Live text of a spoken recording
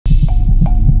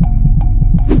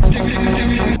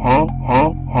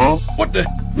What the?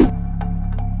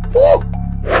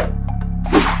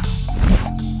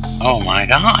 Oh my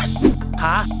god.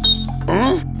 Huh?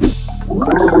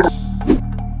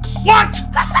 What?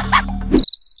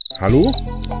 Hallo?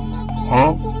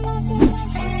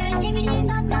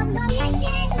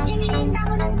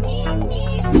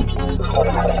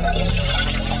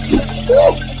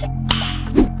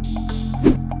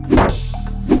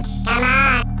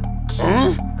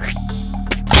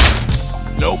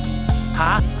 Nope.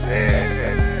 Huh?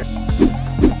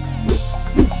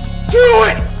 Do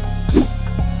it!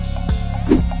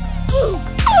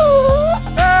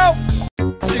 Help!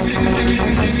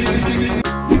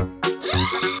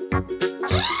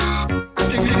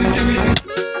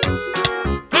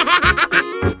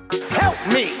 Help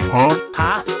me!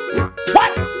 Huh?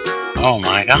 What? Oh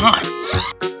my god.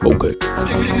 Okay.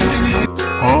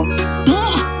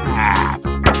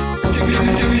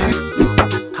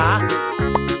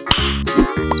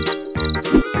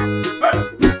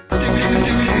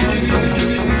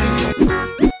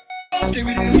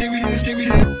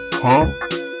 Huh?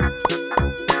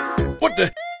 What the?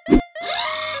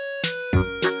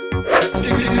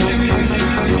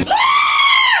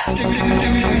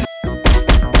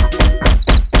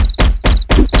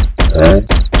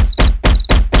 Okay.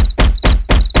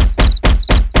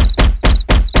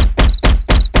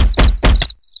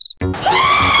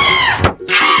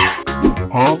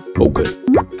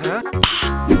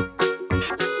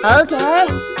 Okay.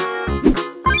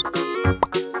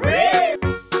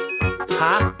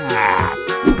 Huh?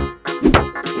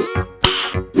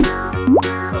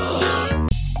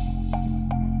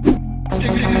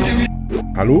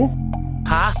 Hallo?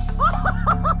 Huh?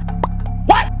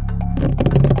 What?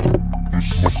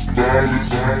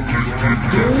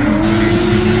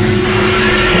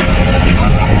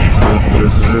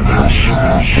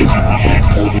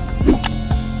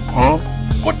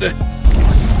 What the?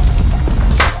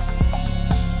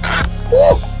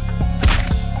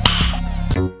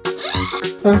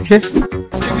 Okay.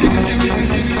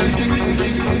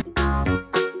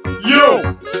 Yo!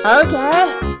 Okay.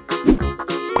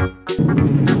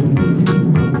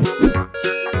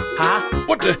 Huh?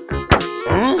 What the?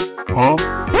 Huh? What?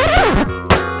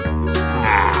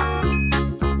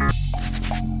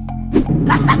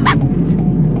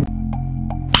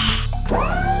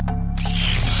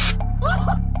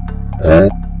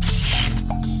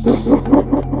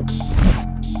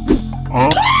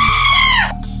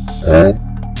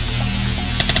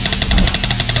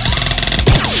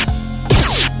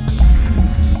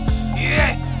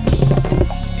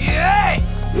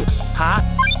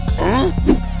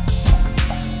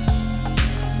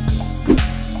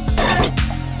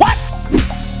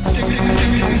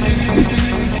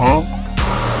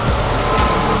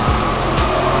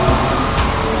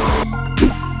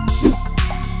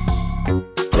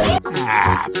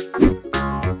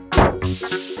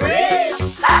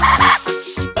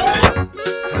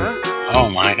 Oh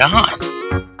my god.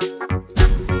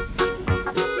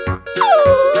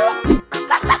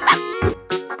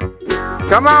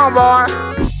 Come on, boy.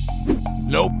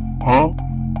 Nope.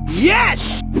 Yes!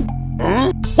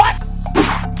 What?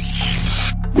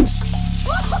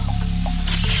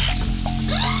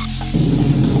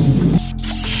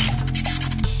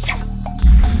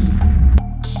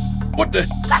 What the?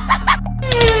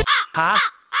 Huh?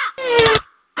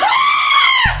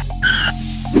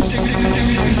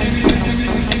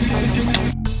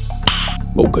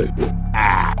 Okay.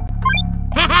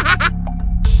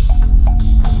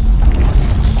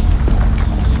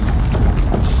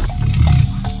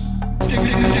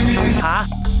 Huh?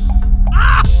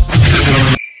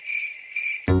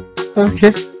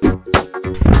 Okay.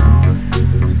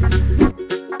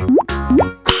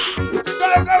 Go,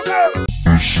 go, go!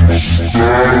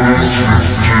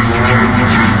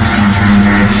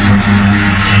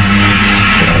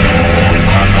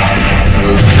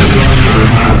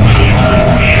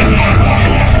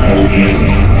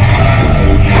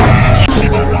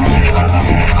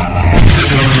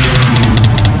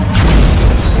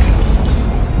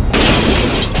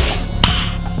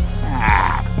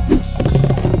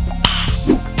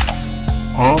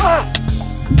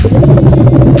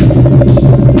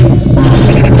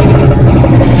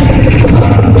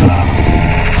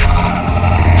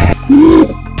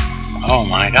 Oh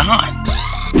my god.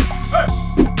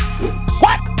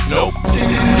 What? Nope.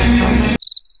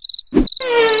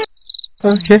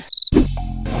 Okay.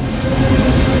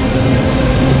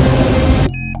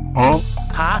 Huh?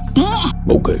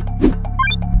 Okay.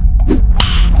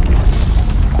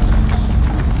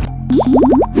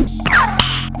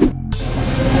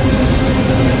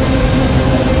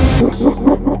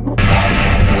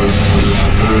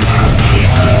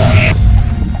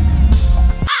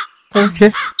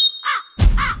 Okay.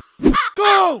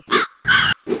 Go!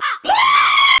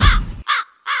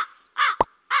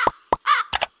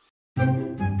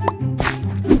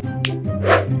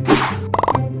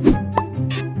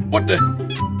 What the?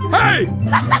 Hey!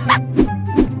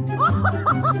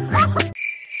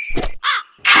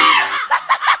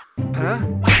 Huh?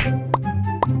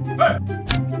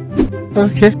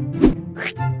 Okay.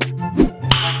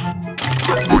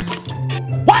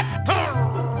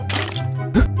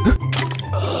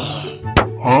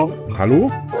 Huh? Hallo?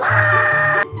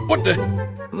 What the?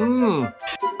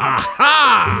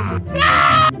 Aha!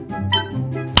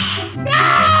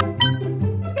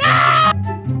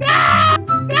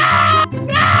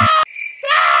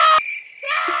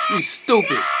 You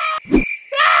stupid.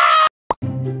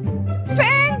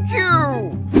 Thank you.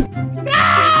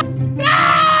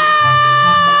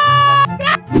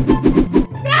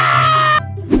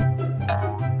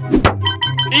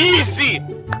 Easy!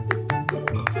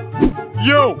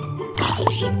 Yo!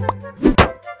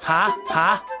 Huh?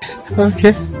 Huh?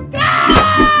 Okay.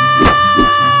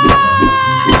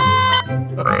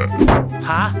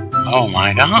 Huh? Oh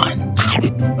my god.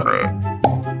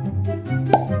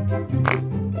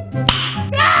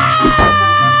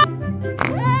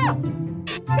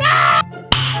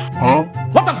 Huh?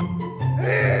 What the?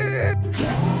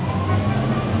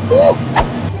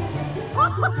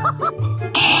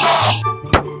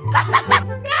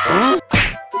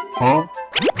 Huh?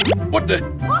 What the?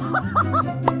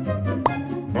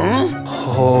 Huh?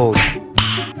 Oh.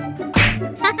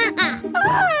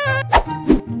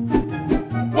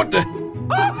 What the?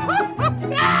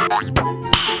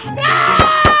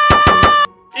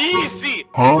 Easy!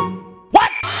 Huh?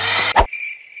 What?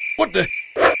 What the?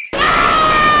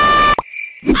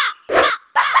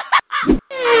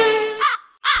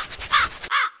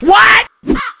 What?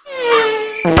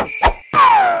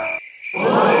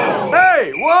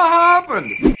 Hey, what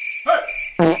happened?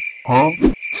 Huh?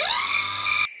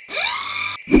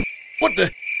 What the?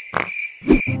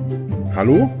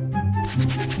 Hallo?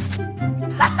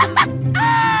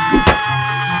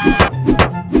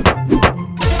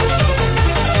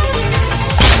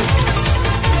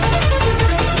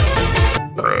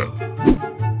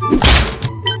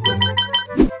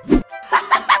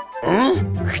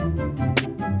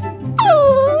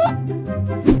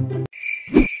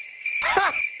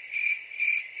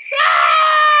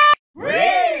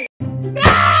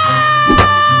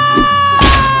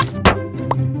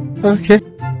 Okay.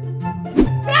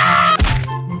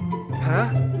 Huh?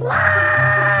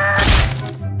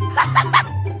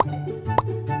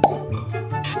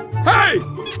 Hey!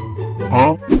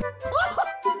 Huh?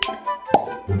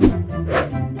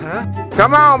 Huh?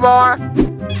 Come on, boy.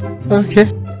 Okay.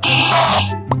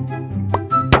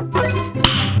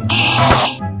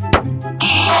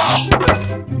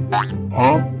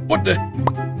 Huh? What the?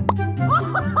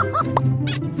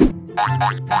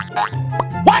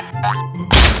 What?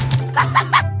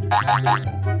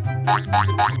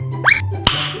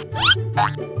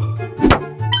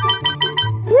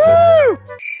 Woo!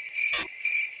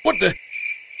 What the?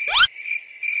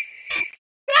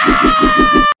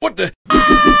 What the?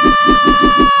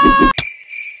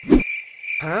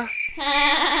 Huh?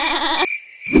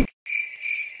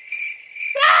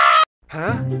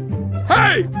 Huh?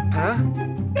 Hey! Huh?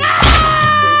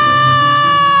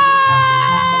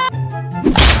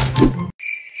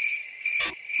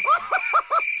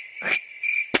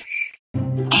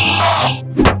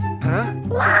 Huh?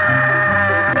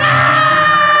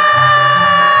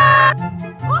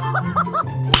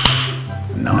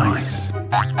 Nice.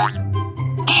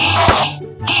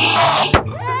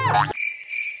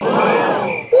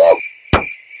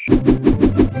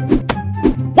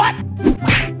 What?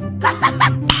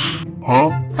 Huh?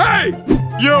 Hey!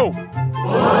 Yo!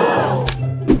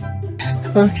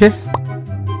 Okay.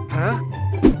 Huh?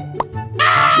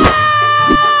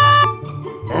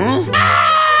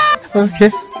 Okay.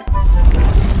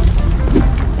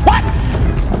 What?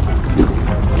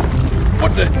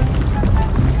 What the?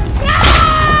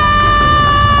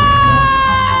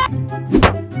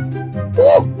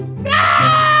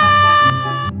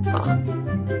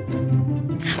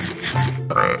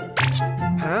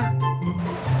 Huh?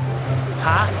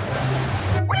 Huh?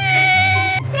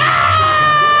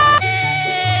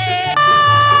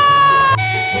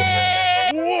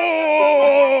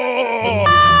 Whoa!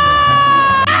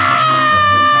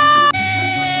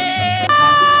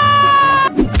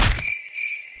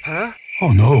 Huh?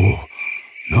 Oh no.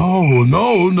 No,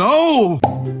 no, no!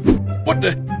 What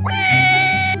the?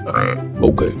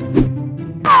 Okay.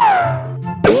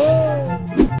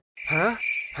 Huh?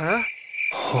 Huh?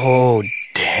 Oh,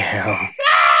 damn.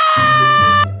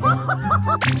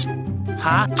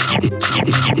 Hä?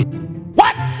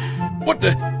 What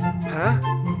the? Hä?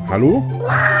 Hallo?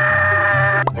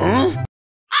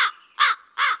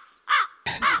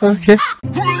 Okay.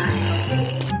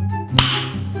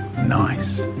 Nice.